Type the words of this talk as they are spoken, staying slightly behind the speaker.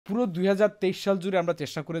পুরো 2023 সাল জুড়ে আমরা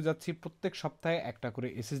চেষ্টা করে যাচ্ছি প্রত্যেক সপ্তাহে একটা করে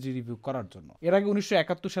এসএসডি রিভিউ করার জন্য। এর আগে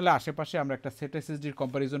 1971 সালে আশেপাশে আমরা একটা সেট এসএসডির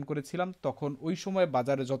কম্পারিজন করেছিলাম। তখন ওই সময়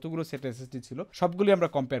বাজারে যতগুলো সেট এসএসডি ছিল সবগুলি আমরা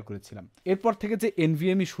কম্পেয়ার করেছিলাম। এরপর থেকে যে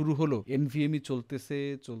এনভিএমই শুরু হলো, এনভিএমই চলতেছে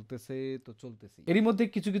তো চলতেছে। এরই মধ্যে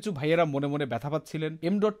কিছু কিছু ভাইয়েরা মনে মনে ব্যথা পাচ্ছিলেন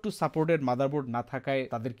M.2 সাপোর্টেড মাদারবোর্ড না থাকায়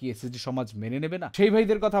তাদের কি এসএসডি সমাজ মেনে নেবে না। সেই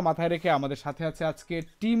ভাইদের কথা মাথায় রেখে আমাদের সাথে আছে আজকে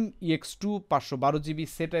team EX2 512GB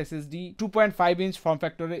SATA SSD 2.5 inch form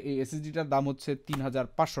factor. এই এসএসডিটার দাম হচ্ছে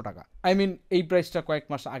 3500 টাকা। এই প্রাইসটা কয়েক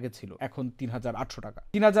মাস আগে ছিল, এখন 3800 টাকা।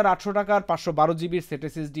 3800 টাকার 512GB সেট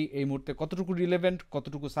এসএসডি এই মুহূর্তে কতটুকু রিলেভেন্ট,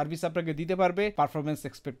 কতটুকু সার্ভিস আপনাকে দিতে পারবে, পারফরমেন্স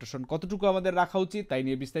এক্সপেকটেশন কতটুকু আমাদের রাখা উচিত, তাই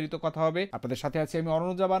নিয়ে বিস্তারিত কথা হবে। আপনাদের সাথে আছি আমি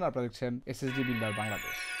অরণ্যজাবান, আপনারা দেখছেন এসএসডি বিল্ডার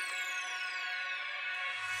বাংলাদেশ।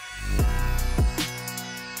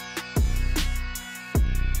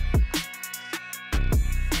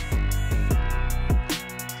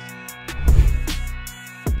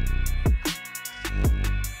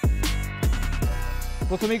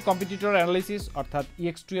 প্রথমেই কম্পিটিটর অ্যানালাইসিস অর্থাৎ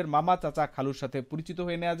EX2 এর মামা চাচা খালুর সাথে পরিচিত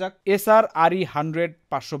হয়ে নেওয়া যাক। SR RE100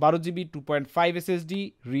 512GB 2.5 SSD,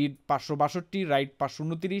 read 562, right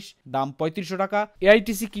 529, দাম 3500 টাকা।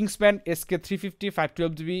 AITC Kingsman SK350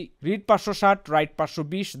 512GB, read 560, right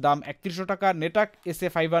 520, দাম 3100 টাকা। নেটাক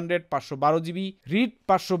SA500 512GB, রিড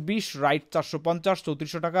 520, রাইট 450,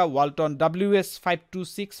 3400 টাকা। Walton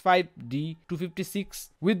WS5265D 256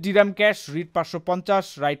 with DRAM cash, read 550,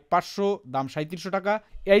 right 500, দাম 3700 টাকা।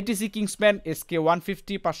 AITC Kingsman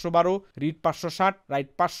SK150 512, read 560, right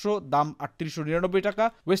 500, দাম 3899 টাকা।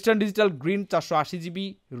 Western digital green 480GB,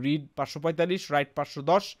 read 545, right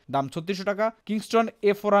 510, দাম 3600 টাকা। Kingston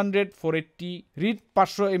A400 480, read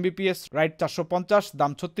 500 Mbps, right 450,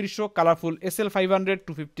 দাম 3600। কালারফুল SL500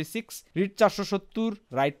 256, রিড 470,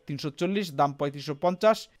 রাইট 340, দাম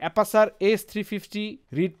 3550। অ্যাপাসার AS350,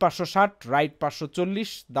 রিড 560, রাইট 540,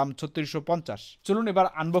 দাম 3650। চলুন এবার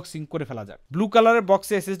আনবক্সিং করে ফেলা যাক। ব্লু কালারের বক্সে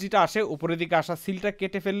এসএসডিটা আসে, উপরের দিকে আসা সিলটা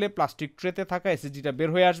কেটে ফেললে প্লাস্টিক ট্রেতে থাকা এসএসডিটা বের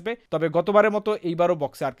হয়ে আসবে। তবে গতবারের মতো এইবারও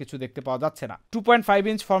বক্সে আর কিছু দেখতে পাওয়া যাচ্ছে না। 2.5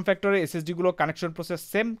 ইঞ্চ ফর্ম ফ্যাক্টরে এসএসডি গুলো কানেকশন প্রসেস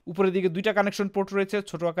সেম। উপরের দিকে দুইটা কানেকশন পোর্ট রয়েছে।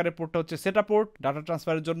 ছোট আকারের পোর্টটা হচ্ছে সেটা পোর্ট ডাটা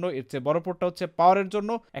ট্রান্সফারের জন্য, এর চেয়ে বড় পোর্টটা হচ্ছে পাওয়ারের জন্য।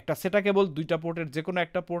 একটা সেটা কেবল দুইটা পোর্টের যে কোনো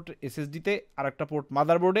একটা পোর্ট এসএসডিতে, আর একটা পোর্ট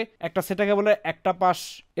মাদারবোর্ডে। একটা সেটা কেবলের একটা পাশ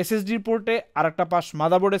এসএসডির পোর্টে আর একটা পাশ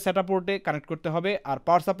মাদারবোর্ডে সেটা পোর্টে কানেক্ট করতে হবে। আর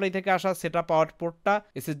পাওয়ার সাপ্লাই থেকে আসা সেটা পাওয়ার পোর্টটা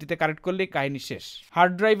এসএসডিতে কানেক্ট করলে কাহিনী শেষ।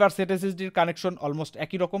 হার্ড ড্রাইভ আর সেট এসএসডির কানেকশন অলমোস্ট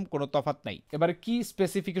একই রকম, কোনো তফাৎ নাই। এবারে কি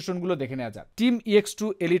স্পেসিফিকেশন গুলো দেখে নেওয়া যাক। Team EX2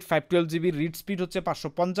 elite 512GB, read speed হচ্ছে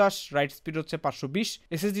 550, রাইট স্পিড হচ্ছে 520।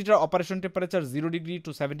 এসএসডিটার operation temperature 0 degree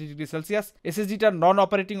two 70 degree Celsius. এসএসডিটার নন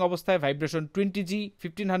অপারেটিং অবস্থায় ভাইব্রেশন 20G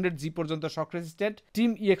 1500G পর্যন্ত শক resistant. Team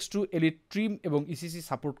EX2 elite trim এবং ECC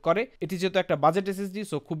সাপোর্ট করে। এটি যেহেতু একটা বাজেট এসএসডি,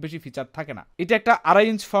 সো খুব বেশি ফিচার থাকে না। এটা একটা 2.5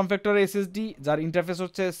 ইঞ্চ ফর্ম ফ্যাক্টরের এসএসডি, যার ইন্টারফেস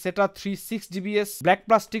হচ্ছে SATA 36GBS, ব্ল্যাক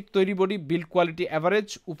প্লাস্টিক তৈরি বডি, বিল্ড কোয়ালিটি এভারেজ।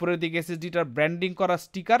 উপরের দিকে এসএসডিটার ব্র্যান্ডিং করা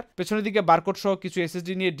স্টিকার, পেছনের দিকে বারকোড সহ কিছু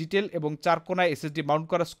এসএসডি নিয়ে ডিটেল এবং 4 কোণায় এসএসডি মাউন্ট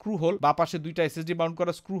করা স্ক্রু হোল, বা পাশে দুইটা এসএসডি মাউন্ট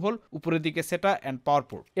করা স্ক্রু হোল, উপরের দিকে সেটা এন্ড পাওয়ার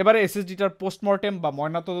পোর্ট। এবারে এসএসডিটার পোস্টমর্টেম বা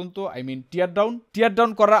ময়নাতদন্ত, টিয়ার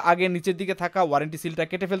ডাউন করার আগে নিচের দিকে থাকা ওয়ারেন্টি সিলটা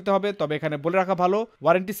কেটে ফেলতে হবে। তবে এখানে বলে রাখা ভালো,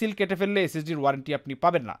 ওয়ারেন্টি সিল কেটে ফেললে এসএসডির ওয়ারেন্টি আপনি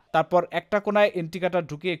পাবেন না। তারপর একটা কোণায় এন্টি কাটা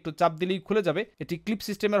ঢুকে একটু চাপ দিলেই খুলে যাবে। এটি ক্লিপ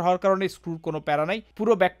সিস্টেমের হওয়ার কারণে স্ক্রুর কোনো প্যারা নাই।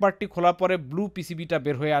 পুরো ব্যাকপার্টটি খোলার পরে ব্লু পিসিবিটা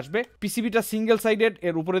বের হয়ে আসবে। পিসিবিটা সিঙ্গেল সাইডেড,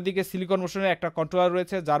 এর উপরের দিকে সিলিকন মোশনের একটা কন্ট্রোলার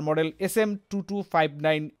রয়েছে, যার মডেল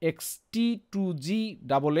SM2259XT2G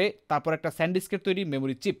AA। তারপর একটা স্যান্ডিস্কের তৈরি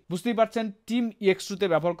মেমোরি চিপ। বুঝতেই পারছেন টিম EX2 তে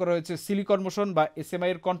ব্যবহার করা হয়েছে সিলিকন মোশন বা SMI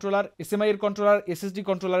এর কন্ট্রোলার। SMI এর কন্ট্রোলার এসএসডি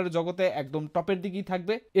কন্ট্রোলারের জগতে একদম টপের দিকেই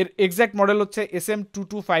থাকবে। এর এক্সাক্ট মডেল হচ্ছে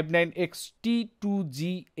SM2259XT2G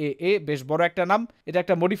AA, বেশ বড় একটা নাম। এটা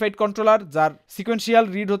একটা মডিফাইড কন্ট্রোলার, যার সিকোয়েন্সিয়াল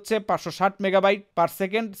রিড হচ্ছে 560 megabyte per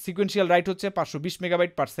second, sequential right হচ্ছে 520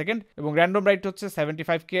 মেগাবাইট পার সেকেন্ড এবং র্যান্ডম রাইট হচ্ছে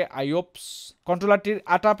 75K IOPS। কন্ট্রোলারটির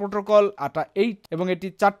ATA protocol ATA 8 এবং এটি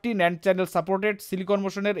 4টি NAND চ্যানেল সাপোর্টেড। সিলিকন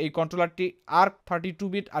মোশনের এই কন্ট্রোলারটি ARC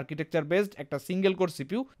 32-বিট আর্কিটেকচার বেসড একটা সিঙ্গেল কোর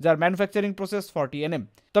সিপিইউ, যার ম্যানুফ্যাকচারিং প্রসেস 40nm।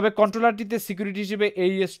 তবে কন্ট্রোলারটিতে সিকিউরিটি হিসেবে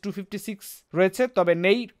AES 256 রয়েছে, তবে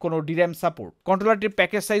নেই কোনো DRAM সাপোর্ট। কন্ট্রোলারটির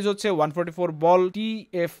প্যাকেজ সাইজ হচ্ছে 144 বল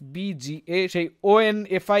TFBGA, সেই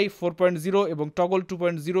ONFI 4.0 এবং টগল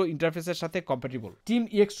 2.0 ইন্টারফেসের সাথে কম্প্যাটিবল। টিম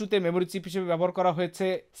EX2 তে মেমোরি চিপ হিসেবে ব্যবহার করা হয়েছে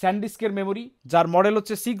স্যান্ডিস্কের মেমোরি। যার মডেল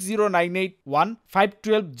হচ্ছে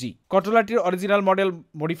 60981 কন্ট্রোলারটির অরিজিনাল মডেল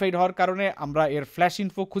মডিফাইড হওয়ার কারণে আমরা এর ফ্ল্যাশ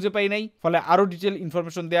ইনফো খুঁজে পাই নাই, ফলে আরো ডিটেল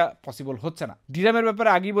ইনফরমেশন দেওয়া পসিবল হচ্ছে না। ডিরামের ব্যাপারে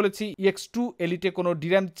আগেই বলেছি EX2 এলিটে কোনো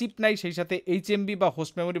ডিরাম চিপ নাই, সেই সাথে HMB বা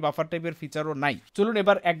হোস্ট মেমোরি বাফার টাইপের ফিচারও নাই। চলুন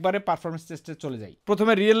এবার একবারে পারফরমেন্স টেস্টে চলে যাই।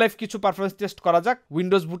 প্রথমে রিয়েল লাইফ কিছু পারফরমেন্স টেস্ট করা যাক।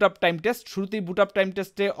 উইন্ডোজ বুট আপ টাইম টেস্ট। শুরুতেই বুট আপ টাইম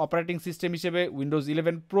টেস্টে অপারেটিং সিস্টেম হিসেবে উইন্ডোজ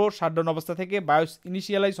 11 প্রো শাটডাউন অবস্থা থেকে বায়োস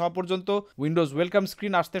ইনিশিয়ালাইজ হওয়া পর্যন্ত উইন্ডোজ ওয়েলকাম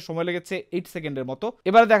স্ক্রিন আসতে সময় লেগেছে 8 সেকেন্ডের মতো।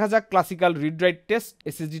 এবারে দেখা যাক ক্লাসিক্যাল রিড রাইট টেস্ট,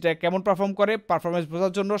 এসএসডিটা কেমন পারফর্ম করে। পারফরমেন্স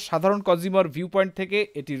বোঝার জন্য সাধারণ কনজিউমার ভিউ পয়েন্ট থেকে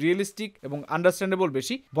এটি রিয়েলিস্টিক এবং আন্ডারস্ট্যান্ডেবল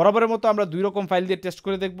বেশি। বরাবরের মতো আমরা দুই রকম ফাইল দিয়ে টেস্ট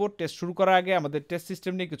করে দেখব। টেস্ট শুরু করার আগে আমাদের টেস্ট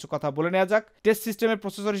সিস্টেম নিয়ে কিছু কথা বলে নেওয়া যাক। টেস্ট সিস্টেমের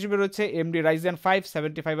প্রসেসর হিসেবে রয়েছে AMD Ryzen 5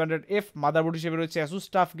 7500F, মাদারবোর্ড হিসেবে রয়েছে Asus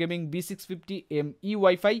TUF Gaming B650ME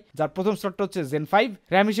Wi-Fi, যার প্রথম স্লটটা হচ্ছে Zen 5।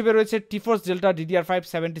 র‍্যাম হিসেবে রয়েছে GeForce Delta DDR5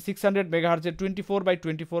 7600 MHz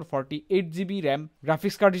 24x24 48GB RAM.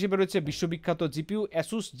 Graphics card হিসেবে রয়েছে বিশ্ববিখ্যাত GPU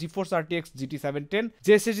Asus GeForce RTX GT 710।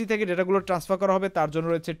 যে SSD থেকে ডেটাগুলো ট্রান্সফার করা হবে তার জন্য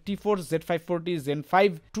রয়েছে T-Force Z540 Zen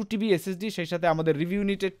 5 2TB SSD, সেই সাথে আমাদের রিভিউ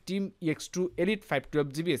ইউনিটের team EX2 Elite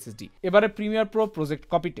 512GB SSD। এবারে Premiere Pro project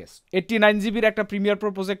copy test. 89GB এর একটা প্রিমিয়ার প্রো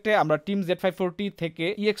প্রজেক্টে আমরা টিম Z540 থেকে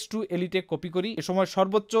EX2 Elite কপি করি। এ সময়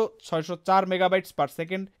সর্বোচ্চ 604 মেগাবাইটস পার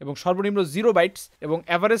সেকেন্ড এবং সর্বনিম্ন 0 বাইটস এবং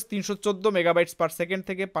এভারেজ 314 মেগাবাইটস পার সেকেন্ড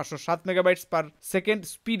থেকে 507 মেগাবাইটস পার সেকেন্ড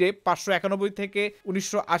স্পিডে 591 থেকে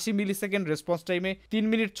 1980 মিলি সেকেন্ড রেসপন্স টাইমে 3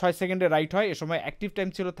 মিনিট 6 সেকেন্ডে রাইট হয়। এ সময় অ্যাক্টিভ টাইম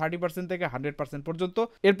ছিল 30% থেকে 100% পর্যন্ত।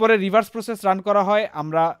 এরপরে রিভার্স প্রসেস রান করা হয়।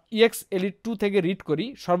 আমরা EX Elite 2 থেকে রিড করি।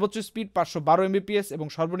 সর্বোচ্চ স্পিড 512 mbps এবং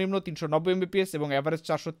সর্বনিম্ন 390 mbps এবং এভারেজ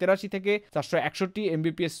 483 থেকে 461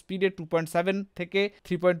 mbps স্পিডে 2.7 থেকে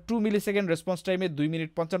 3.2 মিলি সেকেন্ড রেসপন্স টাইমে 2 মিনিট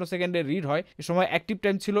 55 সেকেন্ডে রিড হয়। এ সময় অ্যাক্টিভ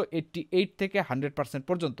টাইম ছিল 88 থেকে 100%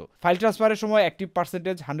 পর্যন্ত। ফাইল ট্রান্সফারের সময় অ্যাক্টিভ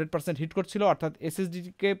পার্সেন্টেজ 100% হিট করছিল, অর্থাৎ SSD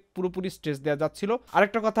কে পুরোপুরি স্ট্রেস দেওয়া যাচ্ছিল।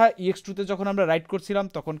 আরেকটা কথা, EX2 তে যখন আমরা রাইড করছিলাম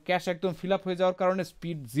তখন ক্যাশ একদম ফিল আপ হয়ে যাওয়ার কারণে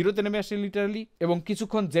স্পিড জিরোতে নেমে আসে লিটারালি, এবং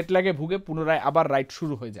কিছুক্ষণ জেট ল্যাগে ভুগে পুনরায় আবার রাইড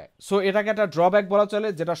শুরু হয়ে যায়। সো এটাকে একটা ড্রব্যাক বলা চলে,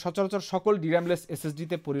 যেটা সচরাচর সকল ডিরামলেস SSD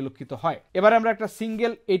তে পরিলক্ষিত হয়। এবারে আমরা একটা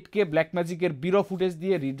সিঙ্গেল 8K ব্ল্যাকম্যাজিকের বিরো ফুটেজ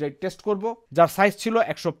দিয়ে রিড রাইট টেস্ট করব, যার সাইজ ছিল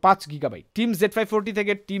 105 GB। টিম Z540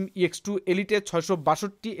 থেকে team EX2 Elite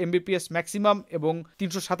 662 mbps maximum এবং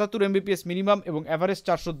 377 mbps মিনিমাম এবং এভারেজ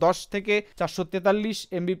 410 থেকে 443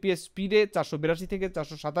 mbps স্পিডে 482 থেকে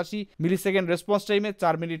 487 মিলি সেকেন্ড রেসপন্স টাইমে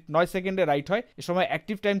 4 মিনিট 9 সেকেন্ডে রাইট হয়। এ সময়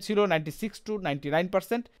অ্যাক্টিভ টাইম ছিল 96 to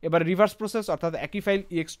 99%। এবার রিভার্স প্রসেস, অর্থাৎ একই ফাইল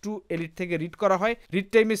EX2 Elite থেকে রিড করা হয়। রিড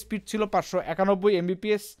টাইমে স্পিড ছিল 591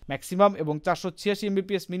 mbps ম্যাক্সিমাম এবং 486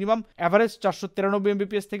 mbps মিনিমাম, এভারেজ 493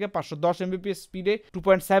 mbps থেকে 510 mbps স্পিডে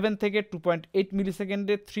 2.7 থেকে 2.8 মিলি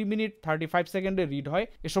সেকেন্ডে 3 মিনিট 35 সেকেন্ডে রিড হয়।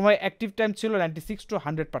 এ সময় অ্যাক্টিভ টাইম ছিল 96 to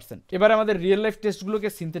 100%। এবার আমাদের রিয়েল লাইফ টেস্টগুলোকে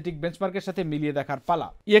সিনথেটিক বেঞ্চমার্কের সাথে মিলিয়ে দেখার পালা।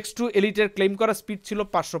 EX2 Elite এর ক্লেম করা স্পিড ছিল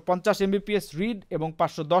 550 mbps রিড এবং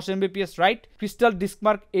 510 mbps রাইট। ক্রিস্টাল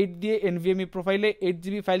ডিস্কমার্ক 8 দিয়ে NVMe প্রোফাইলে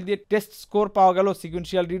 8GB ফাইল দিয়ে টেস্ট স্কোর পাওয়া গেল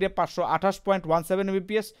সিকুয়েন্সিয়াল রিডে 528.17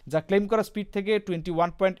 mbps, যা ক্লেম করা স্পিড থেকে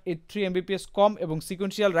 21.83 mbps কম, এবং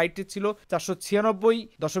সিকুয়েন্সিয়াল রাইটে ছিল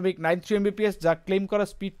 496.93 mbps, যা ক্লেম করা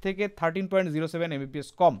স্পিড থেকে 13.07 mbps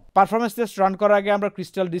কম। পারফরমেন্স টেস্ট রান করার আগে আমরা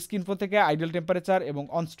ক্রিস্টাল ডিস্ক ইনফো থেকে আইডিয়াল টেম্পারেচার এবং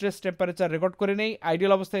অন স্ট্রেস টেম্পারেচার রেকর্ড করে নেই।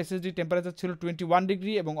 আইডিয়াল অবস্থায় SSD টেম্পারেচার ছিল 21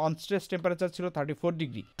 ডিগ্রি এবং অন স্ট্রেস টেম্পারেচার ছিল 34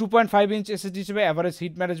 ডিগ্রি। 2.5 ইঞ্চ SSD হিসেবে এভারেজ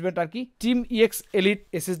হিট ম্যানেজমেন্ট আর কি। টিম EX Elite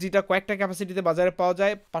SSDটা কয়েকটা ক্যাপাসিটিতে বাজারে পাওয়া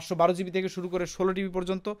যায়, 512GB থেকে শুরু করে 16TB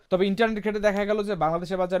পর্যন্ত। তবে ইন্টারনেট ঘেটে দেখা গেল যে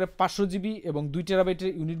বাংলাদেশের বাজারে 500GB এবং 2TB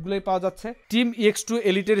ইউনিটগুলোই পাওয়া যাচ্ছে। টিম EX2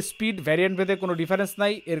 Elite এর স্পিড ভ্যারিয়েন্ট ভেদে কোনো ডিফারেন্স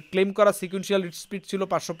নাই। এর ক্লেম করা সিকুয়েন্সিয়াল রিড স্পিড ছিল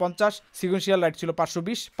 550, সিকুয়েন্সিয়াল রাইট ছিল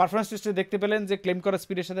 520। পারফরমেন্স টেস্টে দেখতে পেলেন যে ক্লেম করা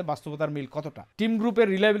স্পিডের সাথে বাস্তবতার মিল কতটা। টিম গ্রুপের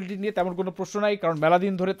রিলায়েবিলিটি নিয়ে তেমন কোনো প্রশ্ন নাই, কারণ মেলা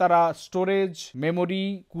দিন ধরে তারা স্টোরেজ, মেমোরি,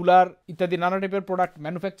 কুলার ইত্যাদি নানা টাইপের প্রোডাক্ট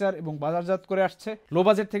ম্যানুফ্যাকচার এবং বাজারজাত করে আসছে। লো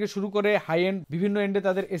বাজেট থেকে শুরু করে হাই এন্ড বিভিন্ন এন্ডে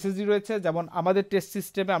তাদের SSD রয়েছে। যেমন আমাদের টেস্ট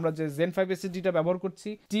সিস্টেমে আমরা যে Zen 5 SSDটা ব্যবহার করছি,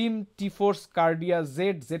 টিম T-Force Cardia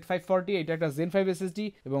Z540, এটা একটা Zen 5 SSD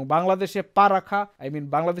এবং বাংলাদেশে পা রাখা,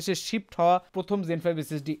 বাংলাদেশে শিফট হওয়া প্রথম Zen 5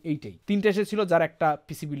 SSD এইটাই। তিনটে এসেছিল, যার একটা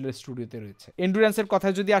পিসি বিল্ডার স্টুডিওতে রয়েছে। এন্ডুরেন্সের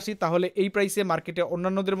কথায় যদি আসি, তাহলে এই প্রাইসে মার্কেটে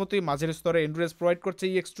অন্যান্যদের মতোই মাঝের স্তরে এন্ডুরেন্স প্রোভাইড করছে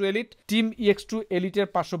EX2 Elite। Team EX2 Elite এর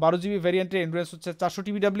 512GB ভ্যারিয়েন্টের এন্ডুরেন্স হচ্ছে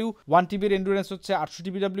 400TBW, 1TB এর এন্ডুরেন্স হচ্ছে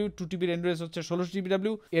 800TBW, 2TB এর এন্ডুরেন্স হচ্ছে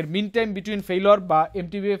 1600TBW। এর মিন টাইম বিটুইন ফেইলর বা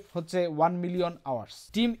MTBF হচ্ছে 1 million hours.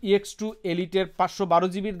 Team EX2 Elite এর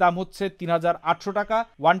 512GB এর দাম হচ্ছে 3800 টাকা,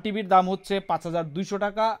 1TB এর দাম হচ্ছে 5200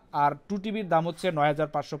 টাকা, আর 2TB এর দাম হচ্ছে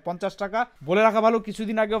 9550 টাকা। বলে রাখা ভালো,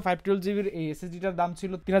 কিছুদিন আগেও 512GB এর এই SSDটার দাম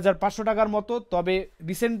ছিল 3500 টাকার মতো। তবে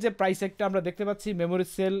রিসেন্ট যে প্রাইস একটা আমরা দেখতে পাচ্ছি মেমোরি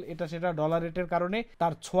সেল এটা সেটা ডলার রেটের কারণে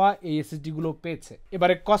তার ছোঁয়া এই SSD গুলো পেয়েছে।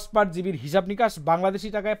 এবারে কস্ট পার জিবির হিসাব নিকাশ, বাংলাদেশি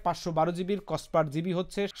টাকায় 512GB কস্ট পার জিবি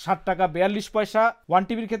হচ্ছে হচ্ছে 60 টাকা 42 পয়সা। 1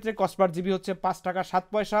 টিবির ক্ষেত্রে কস্ট পার জিবি হচ্ছে 5 টাকা 7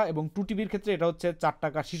 পয়সা এবং 2 টিবির ক্ষেত্রে এটা হচ্ছে 4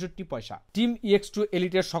 টাকা 66 পয়সা। টিম EX2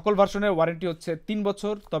 এলিটের সকল ভার্সনের ওয়ারেন্টি হচ্ছে 3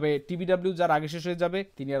 বছর, তবে TBW যার আগে শেষ হয়ে যাবে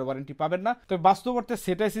তিনি আর ওয়ারেন্টি পাবেন না। তবে বাস্তব অর্থে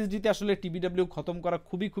SATA SSD তে আসলে TBW খতম করা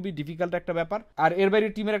খুবই ডিফিকাল্ট একটা ব্যাপার। আর এর বাইরে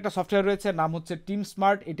টিমের একটা সফটওয়্যার রয়েছে, নাম হচ্ছে টিম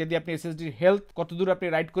স্মার্ট। এটা দিয়ে আপনি SSDর হেলথ কতদূর আপনি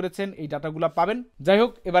রাইট করেছেন এই ডাটাগুলো পাবেন। যাই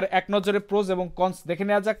হোক, এবার এক নজরে প্রোজ এবং কনস দেখে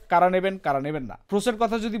নেওয়া যাক, কারা নেবেন কারা নেবেন না। প্রোসের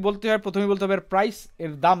কথা যদি বলতে হয়, প্রথমে বলতে হবে প্রাইস।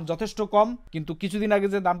 এর দাম যথেষ্ট কম, কিন্তু কিছুদিন আগে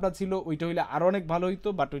যে দামটা ছিল ওইটা হইলে আরো অনেক ভালো হইতো,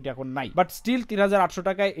 বাট ওইটা এখন নাই। বাট স্টিল 3800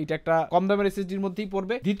 টাকায় এটা একটা কম দামের SSDর মধ্যেই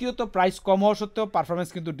পড়বে। দ্বিতীয়ত, প্রাইস কম হওয়া সত্ত্বেও পারফরমেন্স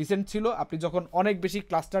কিন্তু ডিসেন্ট ছিল। আপনি যখন অনেক বেশি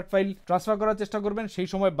ক্লাস্টার ফাইল ট্রান্সফার করার চেষ্টা করবেন সেই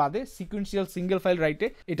সময় বাদে সিকুয়েন্সিয়াল সিঙ্গেল ফাইল রাইটে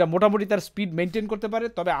এটা মোটামুটি তার স্পিড মেনটেন করতে পারে।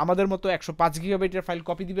 তবে আমাদের মতো 105 গিগাবাইটের ফাইল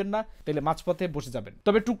কপি দিবেন না, তাহলে মাঝপথে বসে যাবেন।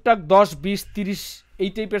 তবে টুকটাক 10, 20, 30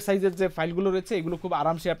 এই টাইপের সাইজের যে ফাইলগুলো রয়েছে এগুলো খুব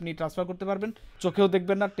আরামসে আপনি ট্রান্সফার করতে পারবেন, চোখেও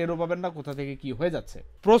দেখবেন না, টেরও পাবেন না কোথা থেকে কি হয়ে যাচ্ছে।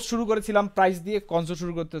 প্রোস শুরু করেছিলাম প্রাইস দিয়ে, কনসো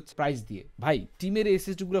শুরু করতে হচ্ছে প্রাইস দিয়ে। ভাই, টিমের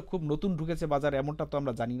এসএসডি গুলো খুব নতুন ঢুকেছে বাজারে এমনটা তো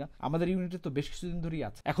আমরা জানি না, আমাদের ইউনিটে তো বেশ কিছুদিন ধরেই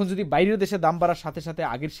আছে। এখন যদি বাইরের দেশে দাম বাড়ার সাথে সাথে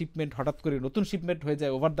আগের শিপমেন্ট হঠাৎ করে নতুন শিপমেন্ট হয়ে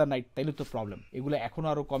যায় ওভার দ্য নাইট, তাইলে তো প্রবলেম। এগুলো এখনো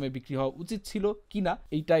আরো কমে বিক্রি হওয়া উচিত ছিল কিনা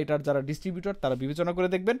এটার যারা ডিস্ট্রিবিউটর তারা বিবেচনা করে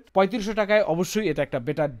দেখবেন। 3500 টাকায় অবশ্যই এটা একটা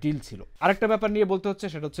বেটার ডিল ছিল। আরেকটা ব্যাপার নিয়ে বলতে হচ্ছে,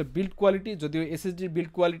 সেটা হচ্ছে বিল্ড কোয়ালিটি। যদিও এসএসডির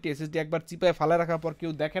বিল্ড কোয়ালিটি SSD একবার চিপায় ফালা রাখার পর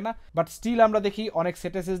কেউ দেখে না, বাট স্টিল আমরা দেখি অনেক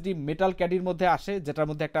সেট SSD মেটাল ক্যাডির মধ্যে আসে, যেটার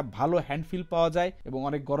মধ্যে একটা ভালো হ্যান্ড ফিল পাওয়া যায় এবং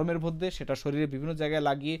অনেক গরমের মধ্যে সেটা শরীরে বিভিন্ন জায়গায়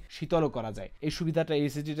লাগিয়ে শীতলও করা যায়। এই সুবিধাটা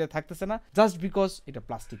SSD-তে থাকতেছে না, জাস্ট বিকজ এটা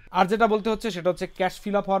প্লাস্টিক। আর যেটা বলতে হচ্ছে সেটা হচ্ছে ক্যাশ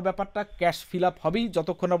ফিল আপ হওয়ার ব্যাপারটা। ক্যাশ ফিল আপ হবেই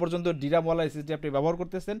যতক্ষণ না পর্যন্ত ডিরামওয়ালা SSD আপনি ব্যবহার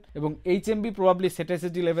করতেছেন, এবং HMB প্রবাবলি সেট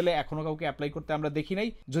SSD লেভেলে এখনো কাউকে অ্যাপ্লাই করতে আমরা দেখি নাই।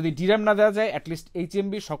 যদি ডিরাম না দেওয়া যায়, অ্যাটলিস্ট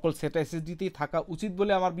HMB সকল সেট SSD-তেই থাকা উচিত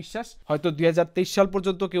বলে আমার বিশ্বাস। হয়তো 2023 সাল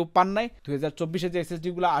পর্যন্ত কেউ পান নাই, 2024-এ যে SSD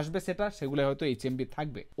গুলো আসবে সেগুলো হয়তো HMB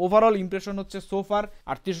থাকবে। ওভারঅল ইমপ্রেশন হচ্ছে সোফার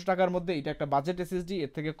 3800 টাকার মধ্যে এটা একটা বাজেট SSD।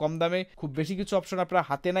 এর থেকে কম দামে খুব বেশি কিছু অপশন আপনার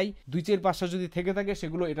হাতে নাই। 2-4-5টা যদি থেকে থাকে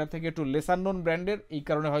সেগুলো এটার থেকে একটু লেসার নোন ব্র্যান্ডের, এই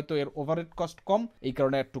কারণে হয়তো এর ওভারহেড কস্ট কম, এই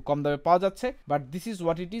কারণে একটু কম দামে পাওয়া যাচ্ছে। But this is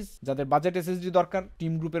what it is. যাদের বাজেট SSD দরকার,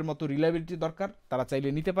 টিম গ্রুপের মতো রিলায়েবিলিটি দরকার, তারা চাইলে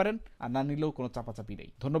নিতে পারেন, আর না নিলেও কোনো চাপাচাপি নেই।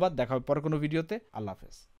 ধন্যবাদ, দেখা হবে পরে কোনো ভিডিওতে। আল্লাহ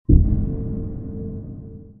হাফেজ।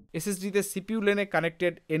 SSD-তে CPU লেনে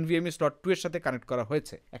কানেক্টেড NVMe স্লট 2 এর সাথে কানেক্ট করা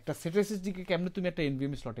হয়েছে। একটা সেট SSD-কে কেমনে তুমি একটা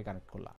NVMe স্লটে কানেক্ট করলা?